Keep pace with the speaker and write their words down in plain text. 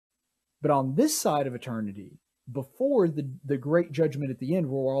But on this side of eternity, before the great judgment at the end,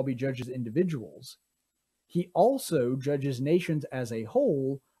 where we'll all be judged as individuals, he also judges nations as a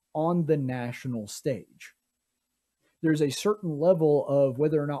whole on the national stage. There's a certain level of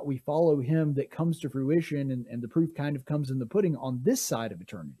whether or not we follow him that comes to fruition, and the proof kind of comes in the pudding on this side of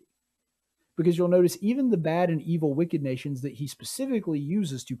eternity. Because you'll notice even the bad and evil wicked nations that he specifically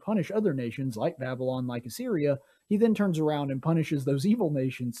uses to punish other nations like Babylon, like Assyria, he then turns around and punishes those evil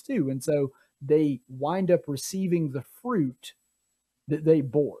nations too. And so they wind up receiving the fruit that they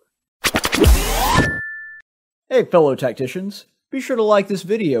bore. Hey, fellow tacticians, be sure to like this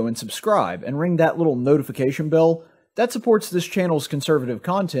video and subscribe and ring that little notification bell. That supports this channel's conservative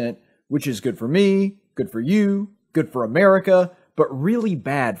content, which is good for me, good for you, good for America, but really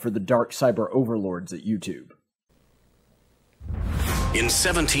bad for the dark cyber overlords at YouTube. In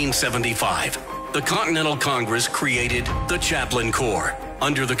 1775, the Continental Congress created the Chaplain Corps.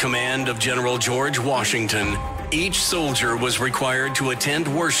 Under the command of General George Washington, each soldier was required to attend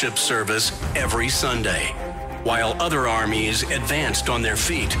worship service every Sunday. While other armies advanced on their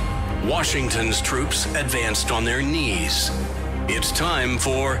feet, Washington's troops advanced on their knees. It's time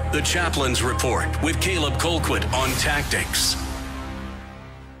for the Chaplain's Report with Caleb Colquitt on tactics.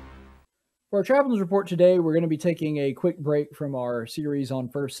 For our Chaplain's Report today, we're going to be taking a quick break from our series on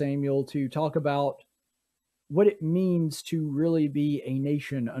 1 Samuel to talk about what it means to really be a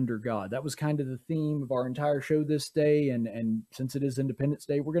nation under God. That was kind of the theme of our entire show this day, and since it is Independence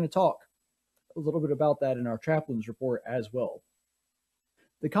Day, we're going to talk a little bit about that in our Chaplain's Report as well.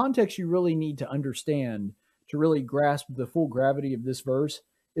 The context you really need to understand to really grasp the full gravity of this verse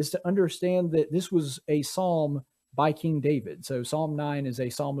is to understand that this was a psalm by King David. So Psalm 9 is a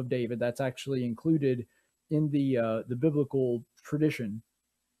Psalm of David. That's actually included in the biblical tradition.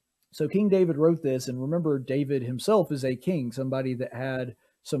 So King David wrote this, and remember, David himself is a king, somebody that had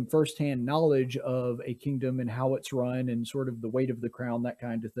some firsthand knowledge of a kingdom and how it's run and sort of the weight of the crown, that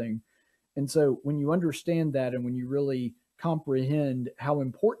kind of thing. And so when you understand that, and when you really comprehend how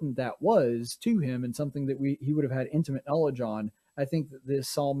important that was to him and something that he would have had intimate knowledge on, I think that this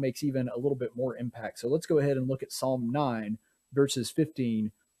psalm makes even a little bit more impact. So let's go ahead and look at Psalm 9, verses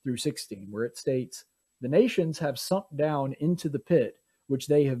 15 through 16, where it states, "The nations have sunk down into the pit which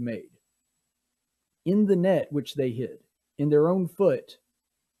they have made, in the net which they hid. In their own foot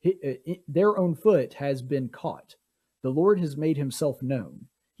has been caught. The Lord has made himself known.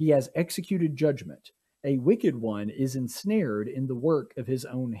 He has executed judgment. A wicked one is ensnared in the work of his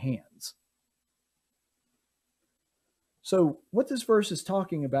own hands." So what this verse is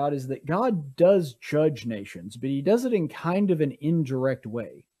talking about is that God does judge nations, but he does it in kind of an indirect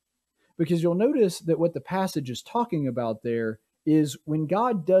way. Because you'll notice that what the passage is talking about there is when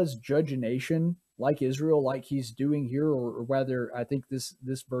God does judge a nation, like Israel, like he's doing here, or rather, I think this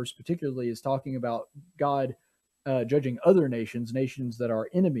verse particularly is talking about God judging other nations, nations that are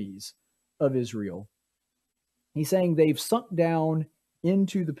enemies of Israel. He's saying they've sunk down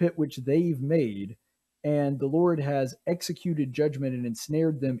into the pit which they've made, and the Lord has executed judgment and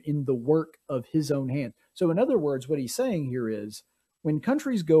ensnared them in the work of his own hand. So in other words, what he's saying here is when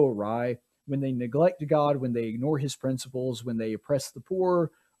countries go awry, when they neglect God, when they ignore his principles, when they oppress the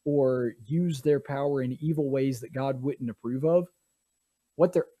poor or use their power in evil ways that God wouldn't approve of,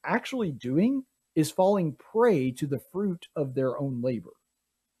 what they're actually doing is falling prey to the fruit of their own labor.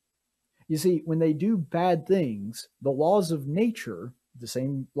 You see, when they do bad things, the laws of nature, the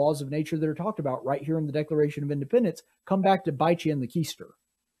same laws of nature that are talked about right here in the Declaration of Independence, come back to bite you in the keister.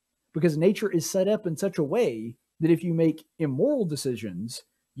 Because nature is set up in such a way that if you make immoral decisions,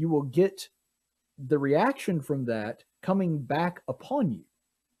 you will get the reaction from that coming back upon you.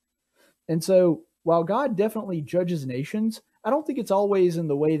 And so while God definitely judges nations, I don't think it's always in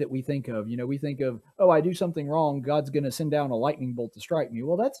the way that we think of. You know, we think of, oh, I do something wrong, God's going to send down a lightning bolt to strike me.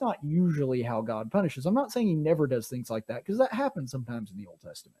 Well, that's not usually how God punishes. I'm not saying he never does things like that, because that happens sometimes in the Old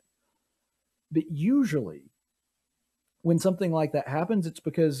Testament. But usually, when something like that happens, it's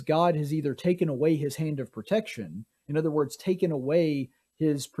because God has either taken away his hand of protection, in other words, taken away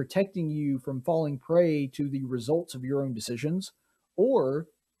his protecting you from falling prey to the results of your own decisions, or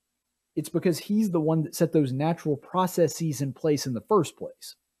it's because he's the one that set those natural processes in place in the first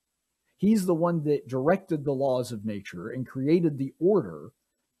place. He's the one that directed the laws of nature and created the order.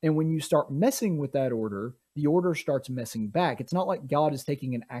 And when you start messing with that order, the order starts messing back. It's not like God is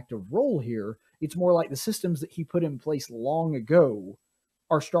taking an active role here. It's more like the systems that he put in place long ago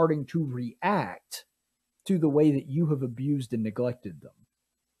are starting to react to the way that you have abused and neglected them.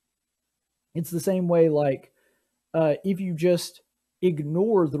 It's the same way like if you just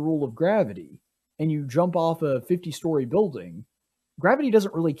ignore the rule of gravity and you jump off a 50-story building, gravity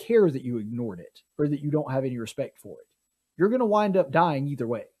doesn't really care that you ignored it or that you don't have any respect for it. You're going to wind up dying either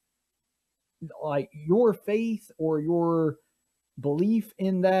way. Like, your faith or your belief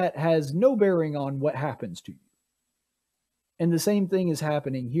in that has no bearing on what happens to you. And the same thing is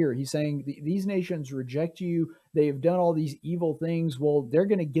happening here. He's saying these nations reject you. They have done all these evil things. Well, they're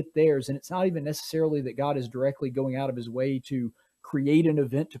going to get theirs. And it's not even necessarily that God is directly going out of his way to create an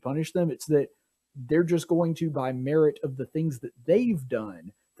event to punish them. It's that they're just going to, by merit of the things that they've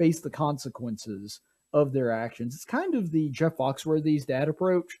done, face the consequences of their actions. It's kind of the Jeff Foxworthy's dad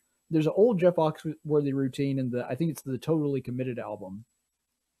approach. There's an old Jeff Foxworthy routine in I think it's the Totally Committed album,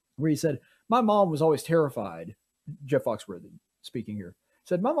 where he said, my mom was always terrified. Jeff Foxworthy speaking here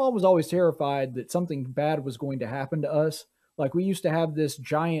said, my mom was always terrified that something bad was going to happen to us. Like, we used to have this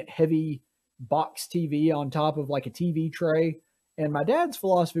giant heavy box TV on top of like a TV tray. And my dad's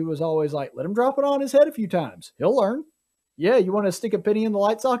philosophy was always like, let him drop it on his head a few times. He'll learn. Yeah, you want to stick a penny in the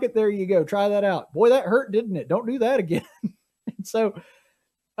light socket? There you go. Try that out. Boy, that hurt, didn't it? Don't do that again. So,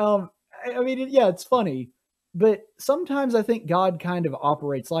 I mean, yeah, it's funny. But sometimes I think God kind of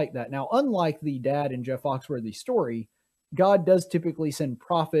operates like that. Now, unlike the dad in Jeff Foxworthy's story, God does typically send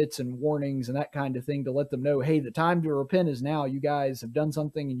prophets and warnings and that kind of thing to let them know, hey, the time to repent is now. You guys have done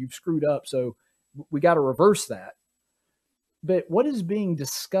something and you've screwed up, so we got to reverse that. But what is being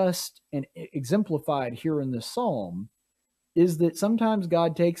discussed and exemplified here in this psalm is that sometimes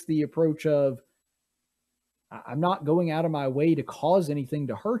God takes the approach of, I'm not going out of my way to cause anything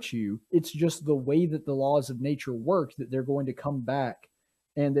to hurt you. It's just the way that the laws of nature work, that they're going to come back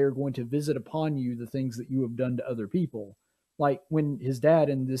and they're going to visit upon you the things that you have done to other people. Like when his dad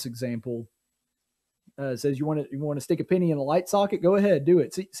in this example says, you want to stick a penny in a light socket? Go ahead, do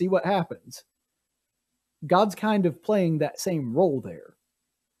it. See what happens. God's kind of playing that same role there.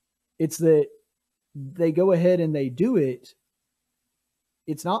 It's that they go ahead and they do it.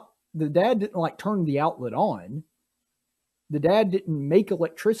 It's not, the dad didn't like turn the outlet on. The dad didn't make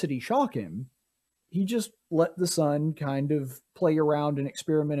electricity shock him. He just let the son kind of play around and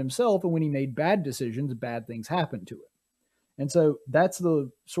experiment himself. And when he made bad decisions, bad things happened to him. And so that's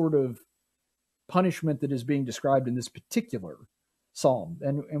the sort of punishment that is being described in this particular psalm.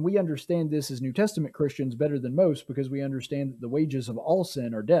 And we understand this as New Testament Christians better than most, because we understand that the wages of all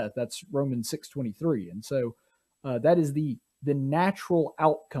sin are death. That's Romans 6:23. And so that is the natural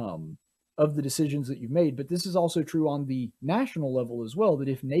outcome of the decisions that you've made. But this is also true on the national level as well, that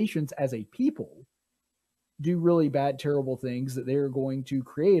if nations as a people do really bad, terrible things, that they're going to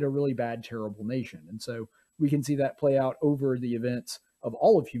create a really bad, terrible nation. And so we can see that play out over the events of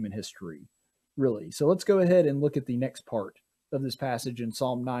all of human history, really. So let's go ahead and look at the next part of this passage in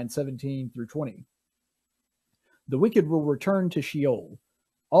Psalm 9:17-20. The wicked will return to Sheol,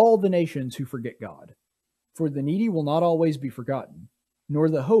 all the nations who forget God. For the needy will not always be forgotten, nor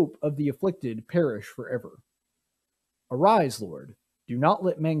the hope of the afflicted perish forever. Arise, Lord, do not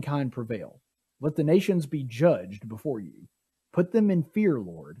let mankind prevail. Let the nations be judged before you. Put them in fear,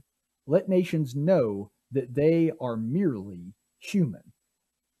 Lord. Let nations know that they are merely human.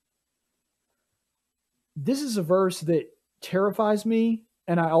 This is a verse that terrifies me,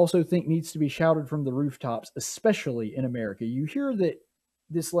 and I also think needs to be shouted from the rooftops, especially in America. You hear that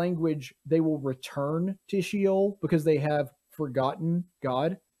this language, they will return to Sheol because they have forgotten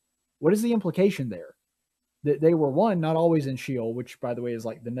God. What is the implication there? That they were, one, not always in Sheol, which, by the way, is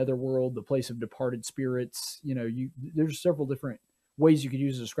like the netherworld, the place of departed spirits. You know, there's several different ways you could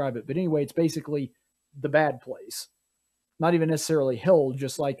use to describe it. But anyway, it's basically the bad place. Not even necessarily hell,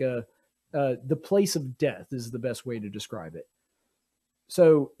 just like the place of death is the best way to describe it.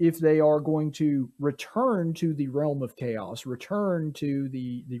 So if they are going to return to the realm of chaos, return to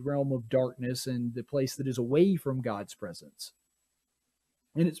the realm of darkness and the place that is away from God's presence,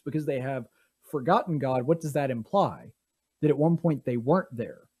 and it's because they have forgotten God, what does that imply? That at one point they weren't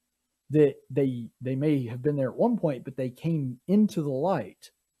there. That they may have been there at one point, but they came into the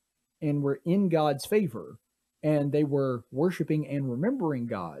light and were in God's favor, and they were worshiping and remembering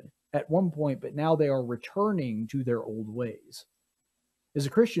God at one point, but now they are returning to their old ways. As a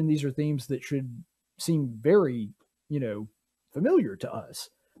Christian, these are themes that should seem very, familiar to us,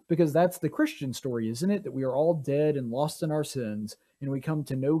 because that's the Christian story, isn't it? That we are all dead and lost in our sins, and we come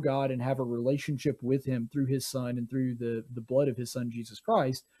to know God and have a relationship with him through his son and through the blood of his son, Jesus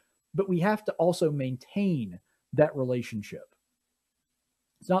Christ. But we have to also maintain that relationship.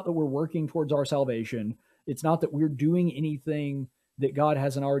 It's not that we're working towards our salvation. It's not that we're doing anything that God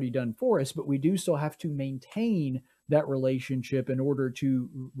hasn't already done for us, but we do still have to maintain that relationship in order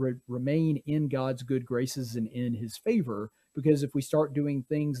to remain in God's good graces and in his favor. Because if we start doing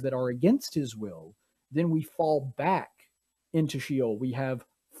things that are against his will, then we fall back into Sheol. We have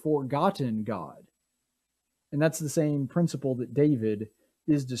forgotten God. And that's the same principle that David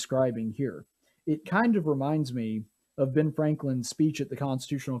is describing here. It kind of reminds me of Ben Franklin's speech at the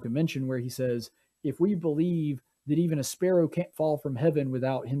Constitutional Convention, where he says, if we believe that even a sparrow can't fall from heaven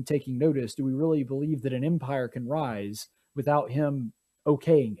without him taking notice, do we really believe that an empire can rise without him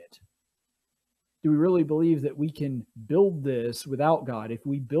okaying it? Do we really believe that we can build this without God? If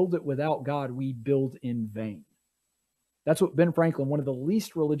we build it without God, we build in vain. That's what Ben Franklin, one of the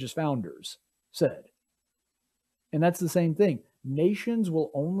least religious founders, said. And that's the same thing. Nations will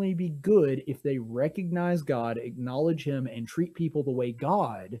only be good if they recognize God, acknowledge him, and treat people the way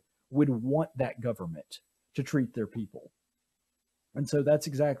God would want that government to treat their people. And so that's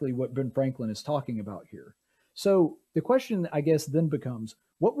exactly what Ben Franklin is talking about here. So the question, I guess, then becomes,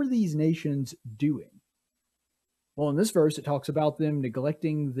 what were these nations doing? Well, in this verse, it talks about them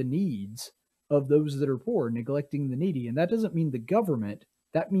neglecting the needs of those that are poor, neglecting the needy. And that doesn't mean the government,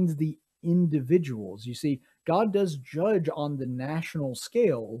 that means the individuals. You see, God does judge on the national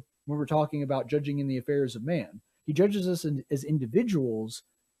scale when we're talking about judging in the affairs of man. He judges us as individuals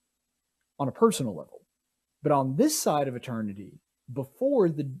on a personal level. But on this side of eternity, before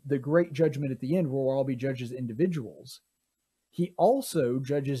the great judgment at the end, where we'll all be judged as individuals, he also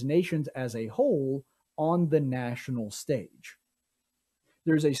judges nations as a whole on the national stage.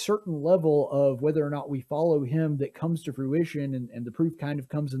 There's a certain level of whether or not we follow him that comes to fruition, and the proof kind of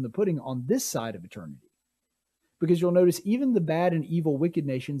comes in the pudding on this side of eternity. Because you'll notice even the bad and evil wicked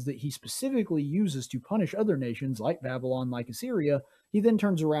nations that he specifically uses to punish other nations like Babylon, like Assyria, he then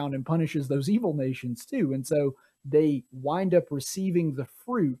turns around and punishes those evil nations too. And so they wind up receiving the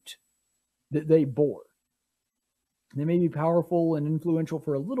fruit that they bore. They may be powerful and influential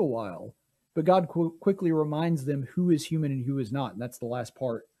for a little while, but God quickly reminds them who is human and who is not. And that's the last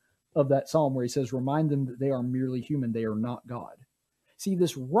part of that psalm where he says, remind them that they are merely human. They are not God. See,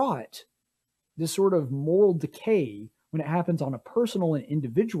 this rot, this sort of moral decay, when it happens on a personal and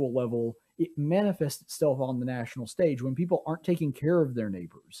individual level, it manifests itself on the national stage when people aren't taking care of their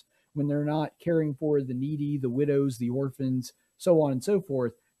neighbors, when they're not caring for the needy, the widows, the orphans, so on and so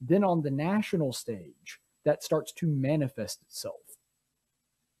forth. Then on the national stage, that starts to manifest itself.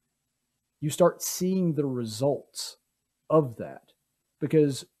 You start seeing the results of that,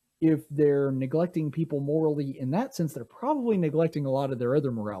 because if they're neglecting people morally in that sense, they're probably neglecting a lot of their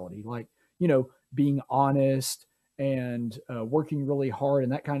other morality, like, being honest and working really hard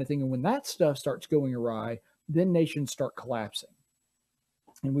and that kind of thing. And when that stuff starts going awry, then nations start collapsing.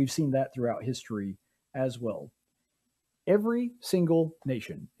 And we've seen that throughout history as well. Every single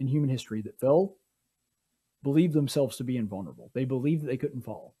nation in human history that fell believed themselves to be invulnerable. They believed that they couldn't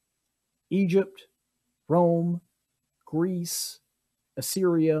fall. Egypt, Rome, Greece,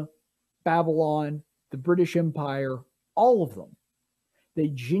 Assyria, Babylon, the British Empire, all of them. They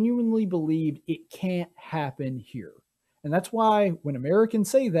genuinely believed it can't happen here. And that's why when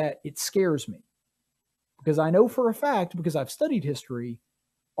Americans say that, it scares me. Because I know for a fact, because I've studied history,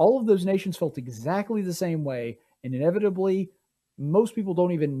 all of those nations felt exactly the same way. And inevitably, most people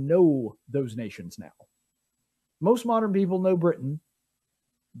don't even know those nations now. Most modern people know Britain,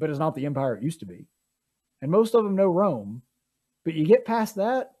 but it's not the empire it used to be. And most of them know Rome. But you get past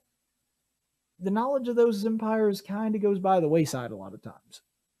that, the knowledge of those empires kind of goes by the wayside a lot of times.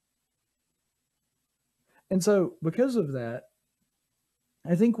 And so because of that,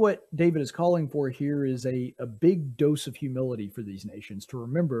 I think what David is calling for here is a big dose of humility for these nations, to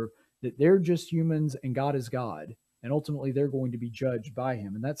remember that they're just humans and God is God, and ultimately they're going to be judged by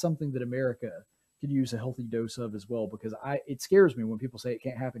him. And that's something that America could use a healthy dose of as well, because it scares me when people say it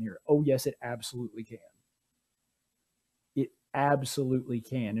can't happen here. Oh, yes, it absolutely can. It absolutely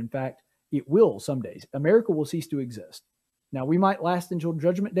can. In fact, it will some days. America will cease to exist. Now, we might last until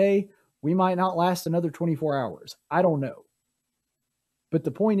Judgment Day. We might not last another 24 hours. I don't know. But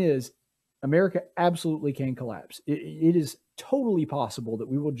the point is, America absolutely can collapse. It is totally possible that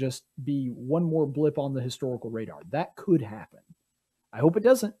we will just be one more blip on the historical radar. That could happen. I hope it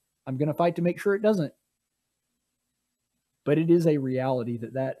doesn't. I'm going to fight to make sure it doesn't. But it is a reality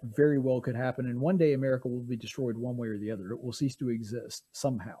that very well could happen. And one day America will be destroyed one way or the other. It will cease to exist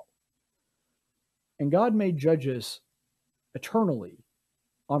somehow. And God may judge us eternally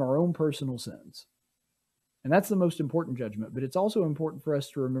on our own personal sins. And that's the most important judgment. But it's also important for us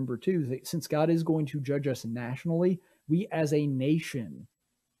to remember, too, that since God is going to judge us nationally, we as a nation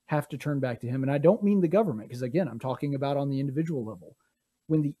have to turn back to him. And I don't mean the government, because, again, I'm talking about on the individual level.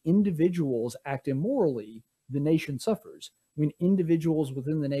 When the individuals act immorally, the nation suffers. When individuals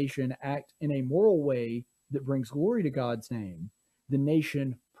within the nation act in a moral way that brings glory to God's name, the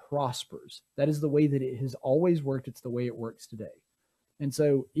nation prospers. That is the way that it has always worked. It's the way it works today. And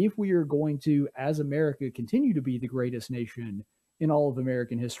so if we are going to, as America, continue to be the greatest nation in all of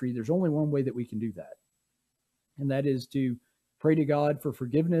American history, there's only one way that we can do that. And that is to pray to God for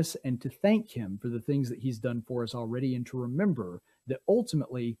forgiveness and to thank him for the things that he's done for us already, and to remember that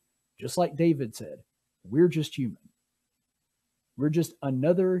ultimately, just like David said, we're just human. We're just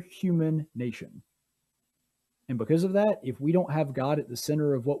another human nation. And because of that, if we don't have God at the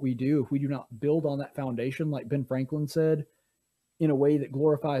center of what we do, if we do not build on that foundation, like Ben Franklin said, in a way that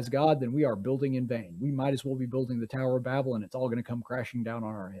glorifies God, then we are building in vain. We might as well be building the Tower of Babel, and it's all going to come crashing down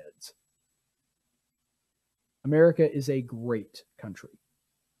on our heads. America is a great country.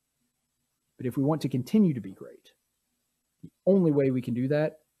 But if we want to continue to be great, the only way we can do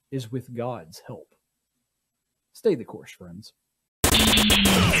that is with God's help. Stay the course, friends.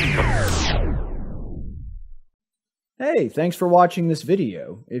 Hey, thanks for watching this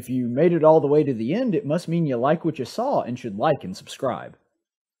video. If you made it all the way to the end, it must mean you like what you saw and should like and subscribe.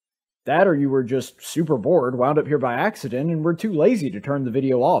 That, or you were just super bored, wound up here by accident, and were too lazy to turn the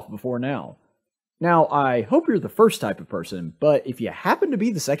video off before now. Now, I hope you're the first type of person, but if you happen to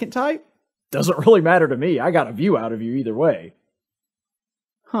be the second type, doesn't really matter to me. I got a view out of you either way.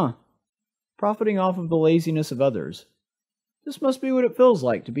 Profiting off of the laziness of others. This must be what it feels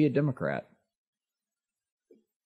like to be a Democrat.